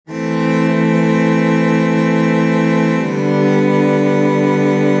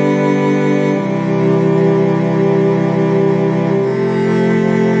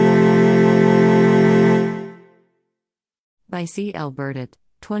By C. L. Burdett,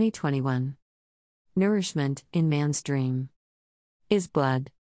 2021. Nourishment in man's dream is blood.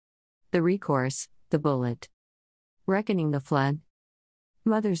 The recourse, the bullet. Reckoning the flood.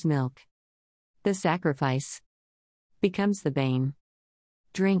 Mother's milk. The sacrifice becomes the bane.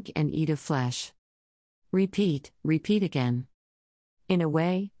 Drink and eat of flesh. Repeat, repeat again. In a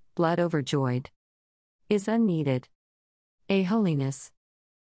way, blood overjoyed is unneeded. A holiness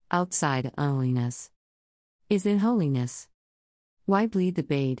outside holiness is in holiness. Why bleed the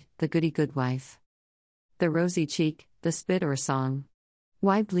babe, the goody good wife? The rosy cheek, the spit or song?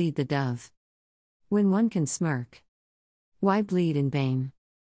 Why bleed the dove when one can smirk? Why bleed in vain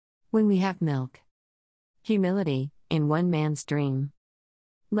when we have milk? Humility, in one man's dream,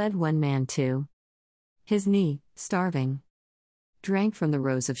 led one man to his knee, starving, drank from the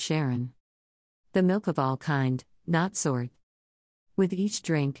rose of Sharon, the milk of all kind, not sort. With each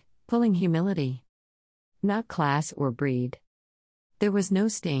drink, pulling humility, not class or breed. There was no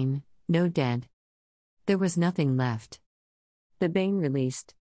stain, no dead. There was nothing left. The bane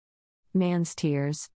released. Man's tears